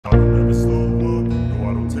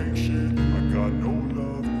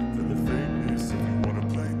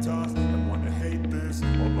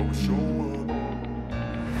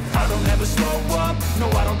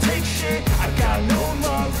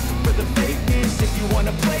you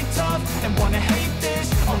wanna play tough and wanna hate this,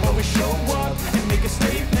 I'll always show up and make a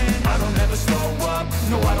statement. I don't ever slow up,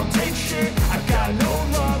 no I don't take shit. I got no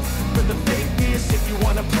love for the fakeness. If you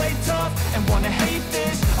wanna play tough and wanna hate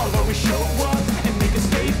this, I'll always show up and make a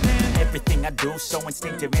statement. Everything I do so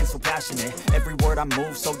instinctive and so passionate. Every word I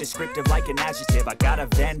move so descriptive like an adjective. I got a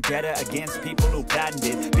vendetta against people who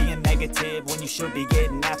patented being negative when you should be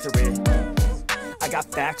getting after it. I got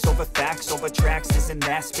facts over tracks, this and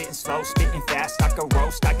that. Spitting slow, spitting fast. I could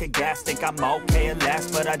roast, I could gas. Think I'm okay at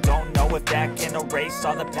last, but I don't know if that can erase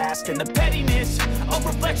all the past. And the pettiness, a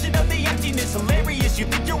reflection of the emptiness. Hilarious, you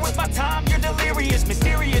think you're worth my time, you're delirious.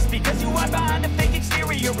 Mysterious, because you hide behind a fake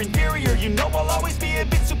exterior. Inferior, you know I'll always be a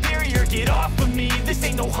bit superior. Get off of me, this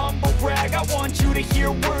ain't no humble brag. I want you to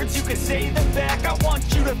hear words, you can say them back. I want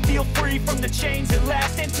you to feel free from the chains that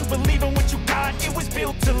last, and to believe in what you got, it was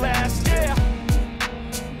built to last, yeah.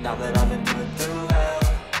 Now that I've been through hell,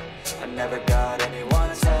 I never got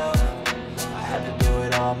anyone's help. I had to do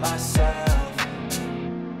it all myself.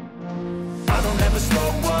 I don't ever slow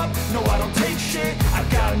up, no I don't take shit. I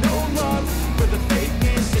got no love for the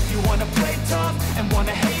fakeness. If you wanna play tough and wanna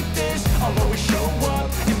hate this, I'll always show up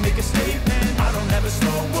and make a statement. I don't ever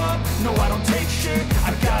slow up, no I don't take shit.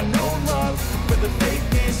 I got no love for the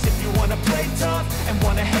fakeness. If you wanna play tough and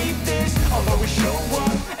wanna hate this, I'll always show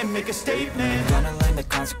up and make a statement. Gonna learn the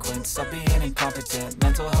consequence of being incompetent.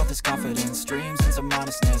 Mental health is confidence, dreams and some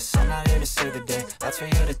honestness. I'm not here to save the day, that's for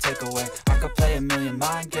you to take away. I could play a million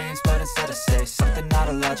mind games, but instead I say something not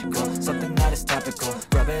illogical, something that is topical.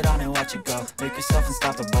 Rub it on and watch it go, make yourself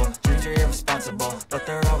unstoppable. Dreams are irresponsible, but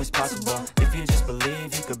they're always possible. If you just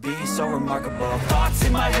believe, you could be so remarkable. Thoughts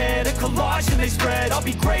in my head, a collage and they spread. I'll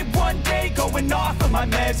be great one day, going off of my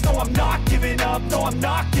meds. No, I'm not giving up, no, I'm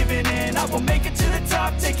not giving in. I will make it to the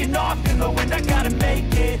top, taking off in the wind. I gotta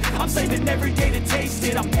make it, I'm saving every day to taste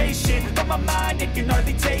it. I'm patient, but my mind, it can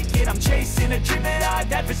hardly take it. I'm chasing a dream that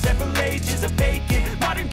I've had for several ages.